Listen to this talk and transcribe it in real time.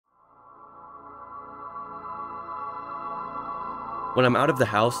When I'm out of the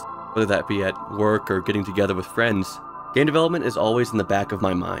house, whether that be at work or getting together with friends, game development is always in the back of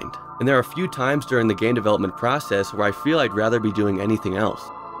my mind. And there are a few times during the game development process where I feel I'd rather be doing anything else.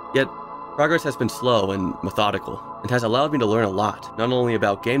 Yet, progress has been slow and methodical, and has allowed me to learn a lot, not only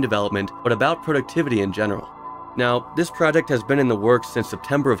about game development, but about productivity in general. Now, this project has been in the works since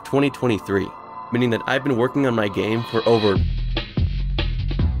September of 2023, meaning that I've been working on my game for over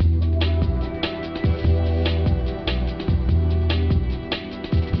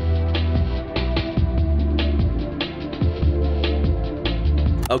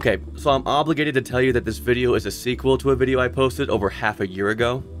Okay, so I'm obligated to tell you that this video is a sequel to a video I posted over half a year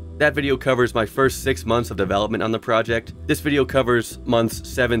ago. That video covers my first 6 months of development on the project. This video covers months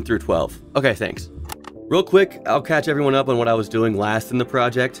 7 through 12. Okay, thanks. Real quick, I'll catch everyone up on what I was doing last in the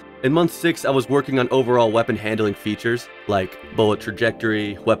project. In month 6, I was working on overall weapon handling features, like bullet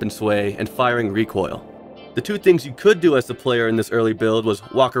trajectory, weapon sway, and firing recoil. The two things you could do as the player in this early build was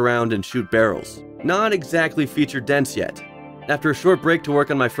walk around and shoot barrels. Not exactly feature dense yet. After a short break to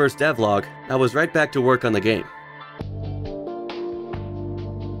work on my first devlog, I was right back to work on the game.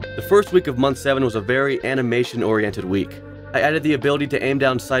 The first week of month 7 was a very animation-oriented week. I added the ability to aim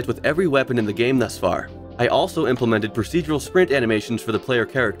down sights with every weapon in the game thus far. I also implemented procedural sprint animations for the player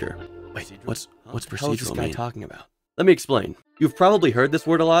character. Wait, what's procedural mean? Talking about? Let me explain. You've probably heard this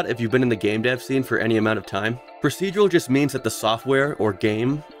word a lot if you've been in the game dev scene for any amount of time. Procedural just means that the software, or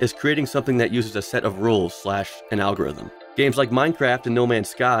game, is creating something that uses a set of rules / an algorithm. Games like Minecraft and No Man's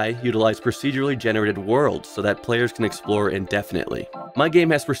Sky utilize procedurally generated worlds so that players can explore indefinitely. My game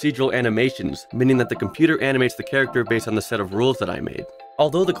has procedural animations, meaning that the computer animates the character based on the set of rules that I made.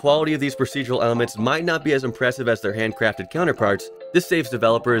 Although the quality of these procedural elements might not be as impressive as their handcrafted counterparts, this saves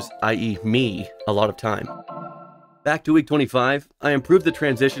developers, i.e. me, a lot of time. Back to week 25, I improved the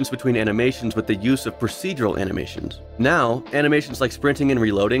transitions between animations with the use of procedural animations. Now, animations like sprinting and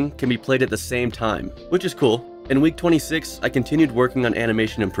reloading can be played at the same time, which is cool. In week 26, I continued working on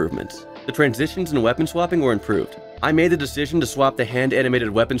animation improvements. The transitions and weapon swapping were improved. I made the decision to swap the hand-animated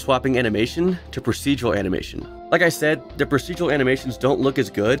weapon swapping animation to procedural animation. Like I said, the procedural animations don't look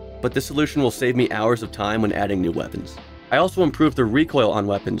as good, but this solution will save me hours of time when adding new weapons. I also improved the recoil on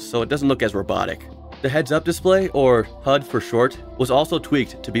weapons so it doesn't look as robotic. The heads-up display, or HUD for short, was also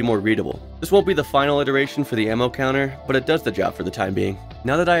tweaked to be more readable. This won't be the final iteration for the ammo counter, but it does the job for the time being.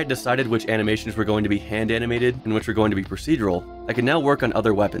 Now that I had decided which animations were going to be hand-animated and which were going to be procedural, I can now work on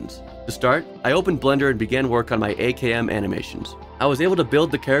other weapons. To start, I opened Blender and began work on my AKM animations. I was able to build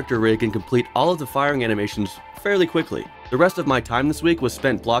the character rig and complete all of the firing animations fairly quickly. The rest of my time this week was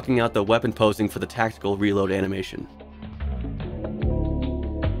spent blocking out the weapon posing for the tactical reload animation.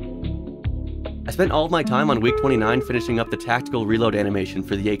 I spent all of my time on week 29 finishing up the tactical reload animation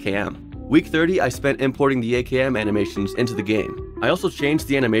for the AKM. Week 30, I spent importing the AKM animations into the game. I also changed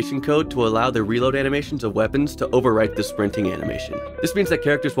the animation code to allow the reload animations of weapons to overwrite the sprinting animation. This means that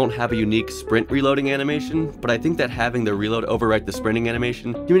characters won't have a unique sprint reloading animation, but I think that having the reload overwrite the sprinting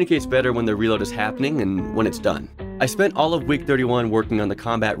animation communicates better when the reload is happening and when it's done. I spent all of week 31 working on the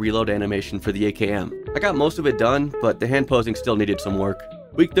combat reload animation for the AKM. I got most of it done, but the hand posing still needed some work.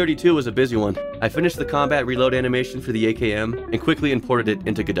 Week 32 was a busy one. I finished the combat reload animation for the AKM and quickly imported it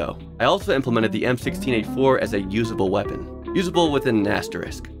into Godot. I also implemented the M16A4 as a usable weapon. Usable with an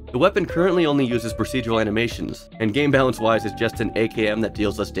asterisk. The weapon currently only uses procedural animations, and game balance wise is just an AKM that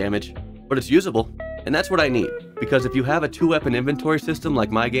deals less damage, but it's usable. And that's what I need, because if you have a 2-weapon inventory system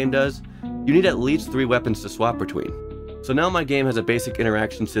like my game does, you need at least 3 weapons to swap between. So now my game has a basic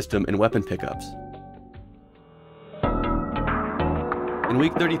interaction system and weapon pickups. In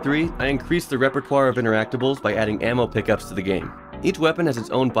week 33, I increased the repertoire of interactables by adding ammo pickups to the game. Each weapon has its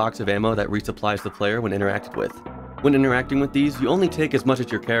own box of ammo that resupplies the player when interacted with. When interacting with these, you only take as much as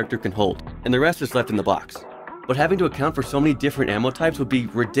your character can hold, and the rest is left in the box. But having to account for so many different ammo types would be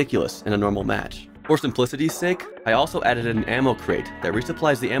ridiculous in a normal match. For simplicity's sake, I also added an ammo crate that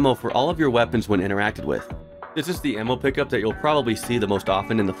resupplies the ammo for all of your weapons when interacted with. This is the ammo pickup that you'll probably see the most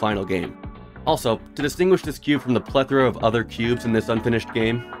often in the final game. Also, to distinguish this cube from the plethora of other cubes in this unfinished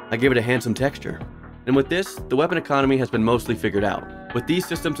game, I gave it a handsome texture. And with this, the weapon economy has been mostly figured out. With these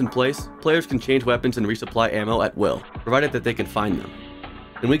systems in place, players can change weapons and resupply ammo at will, provided that they can find them.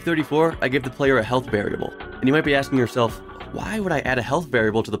 In week 34, I gave the player a health variable, and you might be asking yourself, why would I add a health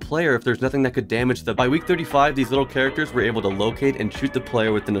variable to the player if there's nothing that could damage them? By week 35, these little characters were able to locate and shoot the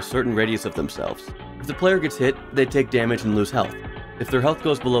player within a certain radius of themselves. If the player gets hit, they take damage and lose health. If their health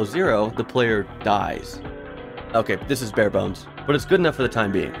goes below 0, the player dies. Okay, this is bare bones, but it's good enough for the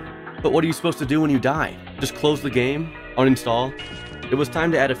time being. But what are you supposed to do when you die? Just close the game? Uninstall? It was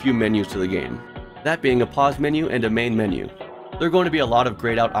time to add a few menus to the game. That being a pause menu and a main menu. There are going to be a lot of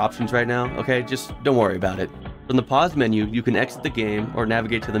grayed out options right now, okay? Just don't worry about it. From the pause menu, you can exit the game or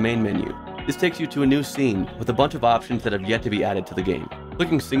navigate to the main menu. This takes you to a new scene with a bunch of options that have yet to be added to the game.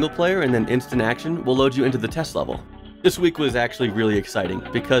 Clicking single player and then instant action will load you into the test level. This week was actually really exciting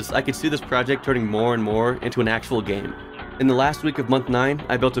because I could see this project turning more and more into an actual game. In the last week of month 9,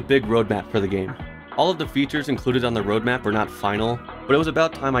 I built a big roadmap for the game. All of the features included on the roadmap are not final, but it was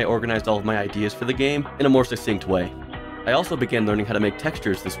about time I organized all of my ideas for the game in a more succinct way. I also began learning how to make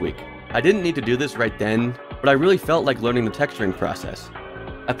textures this week. I didn't need to do this right then, but I really felt like learning the texturing process.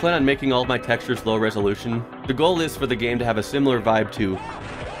 I plan on making all of my textures low resolution. The goal is for the game to have a similar vibe to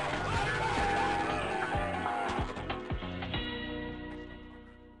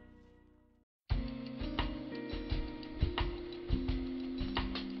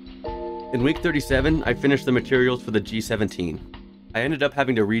In week 37, I finished the materials for the G17. I ended up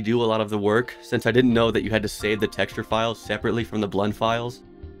having to redo a lot of the work since I didn't know that you had to save the texture files separately from the blend files.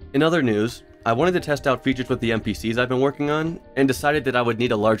 In other news, I wanted to test out features with the NPCs I've been working on and decided that I would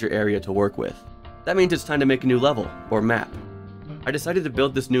need a larger area to work with. That means it's time to make a new level, or map. I decided to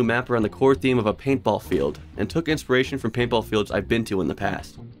build this new map around the core theme of a paintball field and took inspiration from paintball fields I've been to in the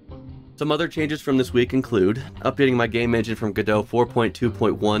past. Some other changes from this week include updating my game engine from Godot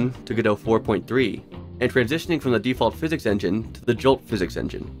 4.2.1 to Godot 4.3, and transitioning from the default physics engine to the Jolt physics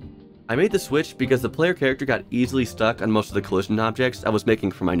engine. I made the switch because the player character got easily stuck on most of the collision objects I was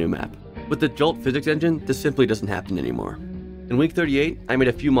making for my new map. With the Jolt physics engine, this simply doesn't happen anymore. In week 38, I made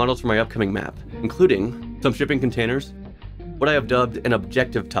a few models for my upcoming map, including some shipping containers, what I have dubbed an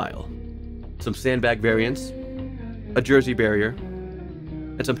objective tile, some sandbag variants, a jersey barrier,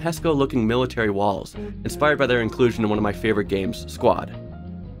 and some Hesco-looking military walls, inspired by their inclusion in one of my favorite games, Squad.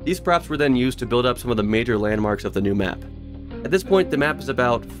 These props were then used to build up some of the major landmarks of the new map. At this point, the map is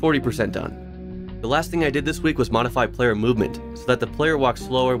about 40% done. The last thing I did this week was modify player movement, so that the player walks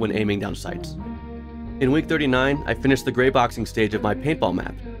slower when aiming down sights. In week 39, I finished the gray boxing stage of my paintball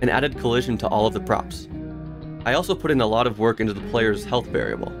map, and added collision to all of the props. I also put in a lot of work into the player's health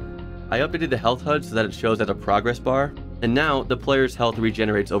variable. I updated the health HUD so that it shows as a progress bar, and now the player's health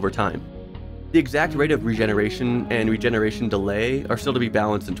regenerates over time. The exact rate of regeneration and regeneration delay are still to be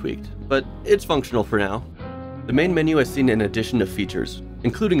balanced and tweaked, but it's functional for now. The main menu has seen an addition of features,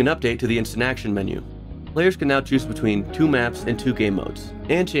 including an update to the instant action menu. Players can now choose between 2 maps and 2 game modes,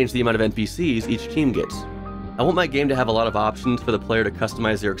 and change the amount of NPCs each team gets. I want my game to have a lot of options for the player to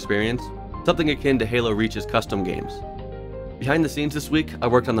customize their experience, something akin to Halo Reach's custom games. Behind the scenes this week, I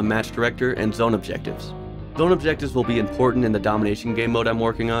worked on the match director and zone objectives. Zone objectives will be important in the domination game mode I'm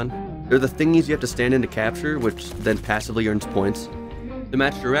working on. They're the thingies you have to stand in to capture, which then passively earns points. The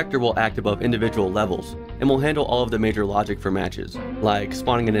match director will act above individual levels, and will handle all of the major logic for matches, like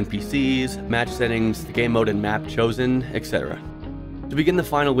spawning in NPCs, match settings, the game mode and map chosen, etc. To begin the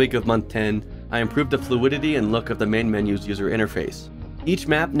final week of month 10, I improved the fluidity and look of the main menu's user interface. Each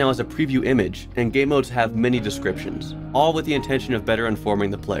map now has a preview image, and game modes have many descriptions, all with the intention of better informing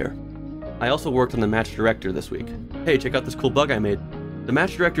the player. I also worked on the match director this week. Hey, check out this cool bug I made. The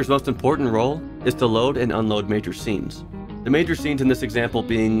match director's most important role is to load and unload major scenes. The major scenes in this example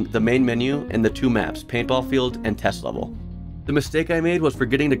being the main menu and the 2 maps, paintball field and test level. The mistake I made was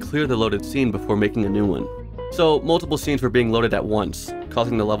forgetting to clear the loaded scene before making a new one. So multiple scenes were being loaded at once,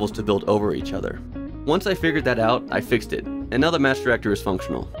 causing the levels to build over each other. Once I figured that out, I fixed it, and now the match director is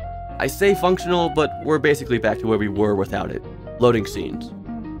functional. I say functional, but we're basically back to where we were without it, loading scenes.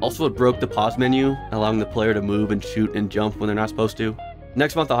 Also, it broke the pause menu, allowing the player to move and shoot and jump when they're not supposed to.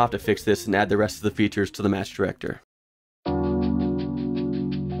 Next month I'll have to fix this and add the rest of the features to the match director.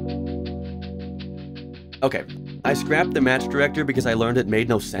 Okay, I scrapped the match director because I learned it made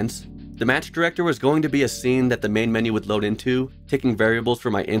no sense. The match director was going to be a scene that the main menu would load into, taking variables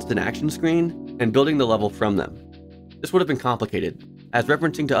from my instant action screen, and building the level from them. This would have been complicated, as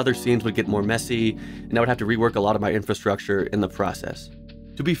referencing to other scenes would get more messy, and I would have to rework a lot of my infrastructure in the process.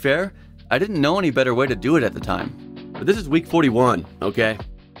 To be fair, I didn't know any better way to do it at the time. But this is week 41, okay?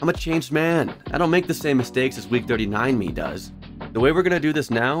 I'm a changed man. I don't make the same mistakes as week 39 me does. The way we're gonna do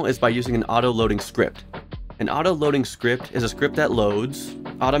this now is by using an auto-loading script. An auto-loading script is a script that loads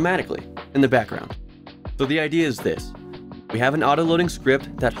automatically in the background. So the idea is this. We have an auto-loading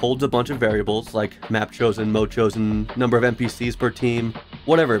script that holds a bunch of variables like map chosen, mode chosen, number of NPCs per team,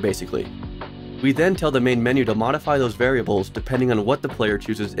 whatever basically. We then tell the main menu to modify those variables depending on what the player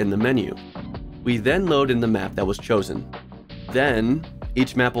chooses in the menu. We then load in the map that was chosen. Then,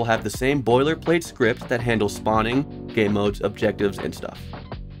 each map will have the same boilerplate script that handles spawning, game modes, objectives, and stuff.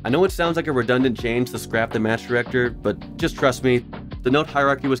 I know it sounds like a redundant change to scrap the match director, but just trust me, the node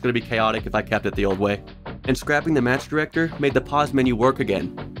hierarchy was going to be chaotic if I kept it the old way. and scrapping the match director made the pause menu work again,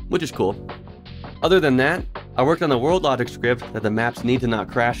 which is cool. Other than that, I worked on the world logic script that the maps need to not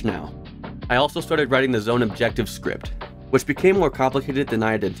crash now. I also started writing the zone objective script, which became more complicated than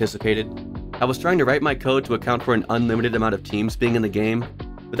I had anticipated. I was trying to write my code to account for an unlimited amount of teams being in the game,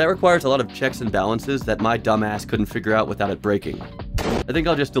 but that requires a lot of checks and balances that my dumbass couldn't figure out without it breaking. I think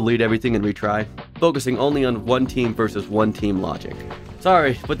I'll just delete everything and retry, focusing only on one team versus one team logic.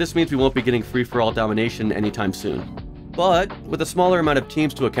 Sorry, but this means we won't be getting free-for-all domination anytime soon. But, with a smaller amount of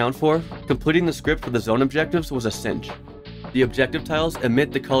teams to account for, completing the script for the zone objectives was a cinch. The objective tiles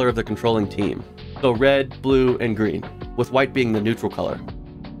emit the color of the controlling team, so red, blue, and green, with white being the neutral color.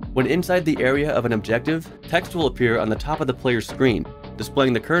 When inside the area of an objective, text will appear on the top of the player's screen,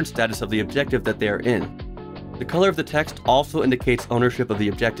 displaying the current status of the objective that they are in. The color of the text also indicates ownership of the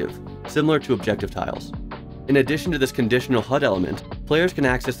objective, similar to objective tiles. In addition to this conditional HUD element, players can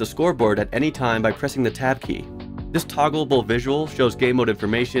access the scoreboard at any time by pressing the tab key. This toggleable visual shows game mode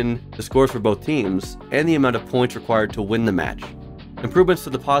information, the scores for both teams, and the amount of points required to win the match. Improvements to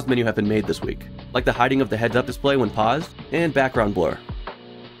the pause menu have been made this week, like the hiding of the heads-up display when paused, and background blur.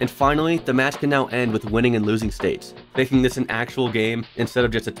 And finally, the match can now end with winning and losing states, making this an actual game instead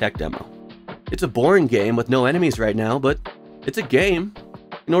of just a tech demo. It's a boring game with no enemies right now, but it's a game.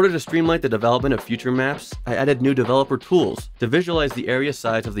 In order to streamline the development of future maps, I added new developer tools to visualize the area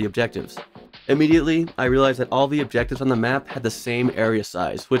size of the objectives. Immediately, I realized that all the objectives on the map had the same area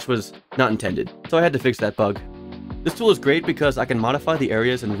size, which was not intended, so I had to fix that bug. This tool is great because I can modify the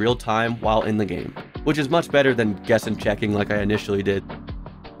areas in real time while in the game, which is much better than guess and checking like I initially did.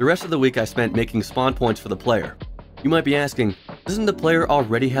 The rest of the week I spent making spawn points for the player. You might be asking, doesn't the player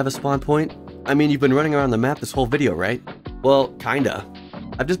already have a spawn point? I mean, you've been running around the map this whole video, right? Well, kinda.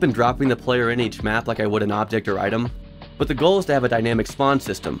 I've just been dropping the player in each map like I would an object or item, but the goal is to have a dynamic spawn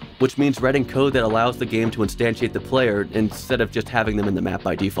system, which means writing code that allows the game to instantiate the player instead of just having them in the map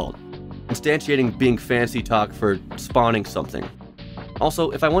by default. Instantiating being fancy talk for spawning something.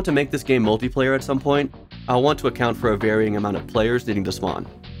 Also, if I want to make this game multiplayer at some point, I'll want to account for a varying amount of players needing to spawn.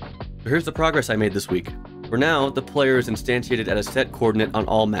 So here's the progress I made this week. For now, the player is instantiated at a set coordinate on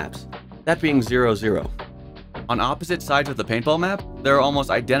all maps, that being 0, 0. On opposite sides of the paintball map, there are almost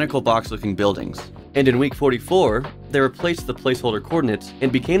identical box-looking buildings. And in week 44, they replaced the placeholder coordinates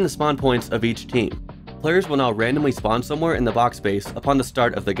and became the spawn points of each team. Players will now randomly spawn somewhere in the box space upon the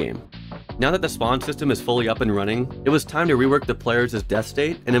start of the game. Now that the spawn system is fully up and running, it was time to rework the players' death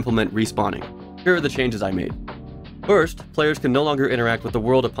state and implement respawning. Here are the changes I made. First, players can no longer interact with the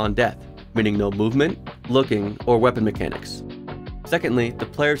world upon death, meaning no movement, looking, or weapon mechanics. Secondly, the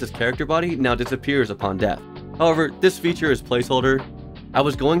player's character body now disappears upon death. However, this feature is placeholder. I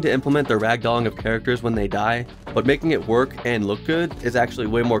was going to implement the ragdolling of characters when they die, but making it work and look good is actually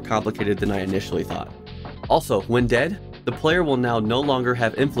way more complicated than I initially thought. Also, when dead, the player will now no longer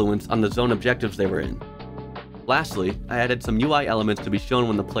have influence on the zone objectives they were in. Lastly, I added some UI elements to be shown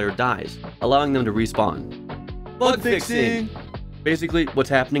when the player dies, allowing them to respawn. Bug fixing! Basically, what's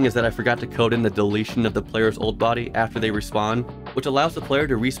happening is that I forgot to code in the deletion of the player's old body after they respawn, which allows the player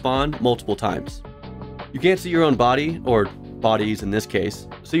to respawn multiple times. You can't see your own body, or bodies in this case,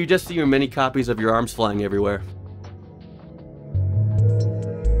 so you just see your many copies of your arms flying everywhere.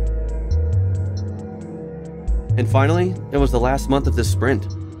 And finally, it was the last month of this sprint.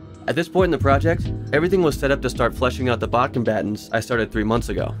 At this point in the project, everything was set up to start fleshing out the bot combatants I started 3 months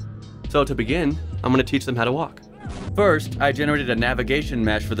ago. So to begin, I'm going to teach them how to walk. First, I generated a navigation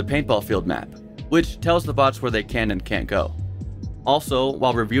mesh for the paintball field map, which tells the bots where they can and can't go. Also,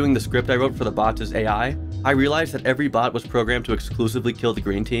 while reviewing the script I wrote for the bots' AI, I realized that every bot was programmed to exclusively kill the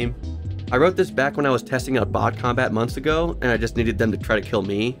green team. I wrote this back when I was testing out bot combat months ago, and I just needed them to try to kill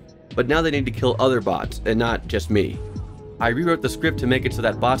me, but now they need to kill other bots, and not just me. I rewrote the script to make it so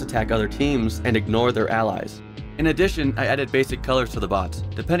that bots attack other teams and ignore their allies. In addition, I added basic colors to the bots,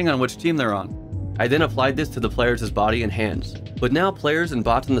 depending on which team they're on. I then applied this to the players' body and hands. But now players and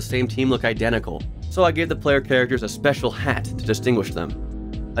bots on the same team look identical, so I gave the player characters a special hat to distinguish them.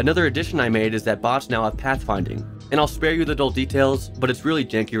 Another addition I made is that bots now have pathfinding, and I'll spare you the dull details, but it's really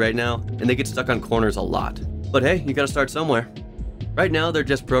janky right now, and they get stuck on corners a lot. But hey, you gotta start somewhere. Right now they're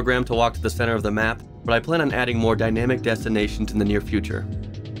just programmed to walk to the center of the map, but I plan on adding more dynamic destinations in the near future.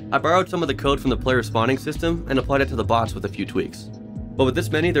 I borrowed some of the code from the player spawning system and applied it to the bots with a few tweaks. But with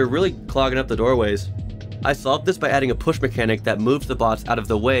this many, they're really clogging up the doorways. I solved this by adding a push mechanic that moves the bots out of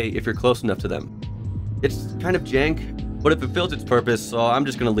the way if you're close enough to them. It's kind of jank, but if it fills its purpose, so I'm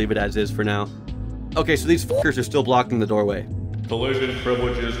just gonna leave it as is for now. Okay, so these fuckers are still blocking the doorway. Collision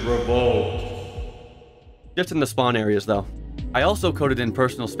privileges revoked. Just in the spawn areas though. I also coded in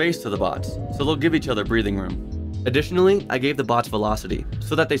personal space to the bots, so they'll give each other breathing room. Additionally, I gave the bots velocity,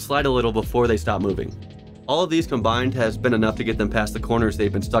 so that they slide a little before they stop moving. All of these combined has been enough to get them past the corners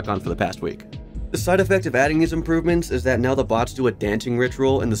they've been stuck on for the past week. The side effect of adding these improvements is that now the bots do a dancing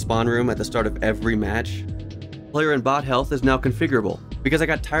ritual in the spawn room at the start of every match. Player and bot health is now configurable, because I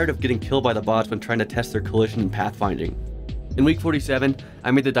got tired of getting killed by the bots when trying to test their collision and pathfinding. In week 47,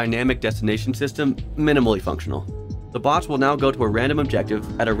 I made the dynamic destination system minimally functional. The bots will now go to a random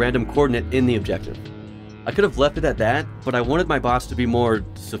objective at a random coordinate in the objective. I could have left it at that, but I wanted my bots to be more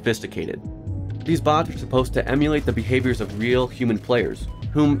sophisticated. These bots are supposed to emulate the behaviors of real human players,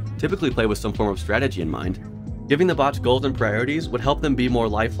 whom typically play with some form of strategy in mind. Giving the bots goals and priorities would help them be more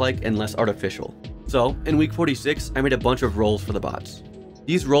lifelike and less artificial. So, in week 46, I made a bunch of roles for the bots.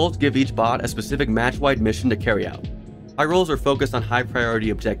 These roles give each bot a specific match-wide mission to carry out. High roles are focused on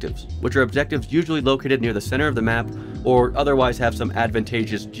high-priority objectives, which are objectives usually located near the center of the map or otherwise have some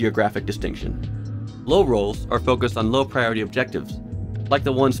advantageous geographic distinction. Low roles are focused on low-priority objectives, like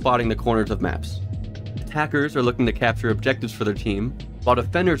the one spotting the corners of maps. Attackers are looking to capture objectives for their team, while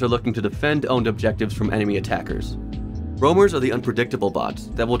defenders are looking to defend owned objectives from enemy attackers. Roamers are the unpredictable bots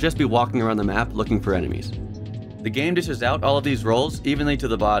that will just be walking around the map looking for enemies. The game dishes out all of these roles evenly to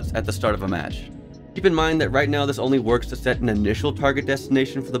the bots at the start of a match. Keep in mind that right now this only works to set an initial target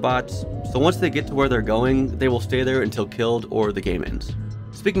destination for the bots, so once they get to where they're going, they will stay there until killed or the game ends.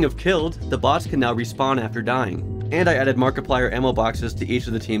 Speaking of killed, the bots can now respawn after dying, and I added Markiplier ammo boxes to each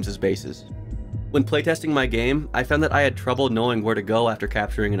of the teams' bases. When playtesting my game, I found that I had trouble knowing where to go after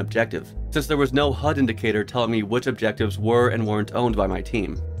capturing an objective, since there was no HUD indicator telling me which objectives were and weren't owned by my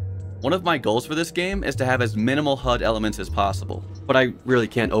team. One of my goals for this game is to have as minimal HUD elements as possible, but I really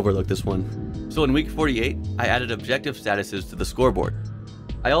can't overlook this one. So in week 48, I added objective statuses to the scoreboard.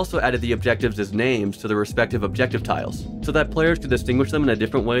 I also added the objectives as names to the respective objective tiles, so that players could distinguish them in a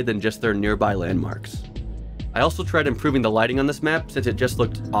different way than just their nearby landmarks. I also tried improving the lighting on this map since it just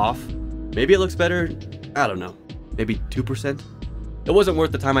looked off. Maybe it looks better, I don't know, maybe 2%? It wasn't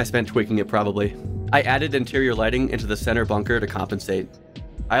worth the time I spent tweaking it probably. I added interior lighting into the center bunker to compensate.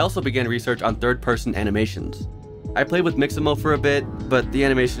 I also began research on third-person animations. I played with Mixamo for a bit, but the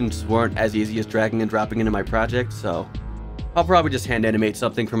animations weren't as easy as dragging and dropping into my project, so I'll probably just hand animate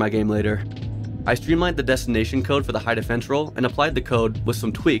something for my game later. I streamlined the destination code for the high defense role and applied the code with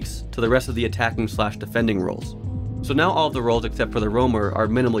some tweaks to the rest of the attacking/defending roles. So now all of the roles except for the roamer are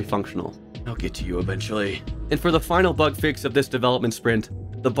minimally functional. I'll get to you eventually. And for the final bug fix of this development sprint,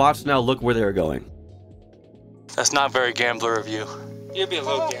 the bots now look where they're going. That's not very gambler of you. You'd be a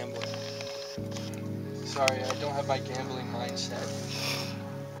little gambler. Sorry, I don't have my gambling mindset.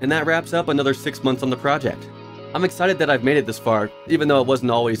 And that wraps up another 6 months on the project. I'm excited that I've made it this far, even though it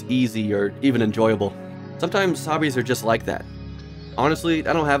wasn't always easy or even enjoyable. Sometimes hobbies are just like that. Honestly,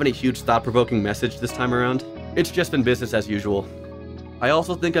 I don't have any huge thought-provoking message this time around. It's just been business as usual. I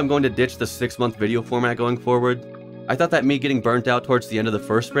also think I'm going to ditch the 6-month video format going forward. I thought that me getting burnt out towards the end of the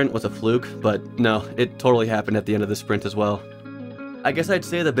first sprint was a fluke, but no, it totally happened at the end of the sprint as well. I guess I'd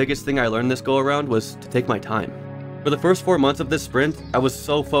say the biggest thing I learned this go around was to take my time. For the first 4 months of this sprint, I was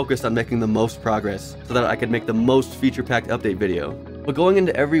so focused on making the most progress so that I could make the most feature-packed update video. But going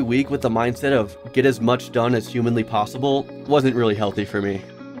into every week with the mindset of get as much done as humanly possible wasn't really healthy for me.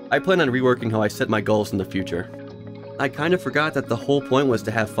 I plan on reworking how I set my goals in the future. I kind of forgot that the whole point was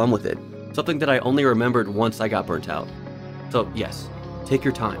to have fun with it, something that I only remembered once I got burnt out. So yes, take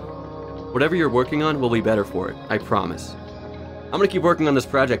your time. Whatever you're working on will be better for it, I promise. I'm gonna keep working on this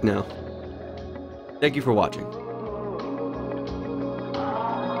project now. Thank you for watching.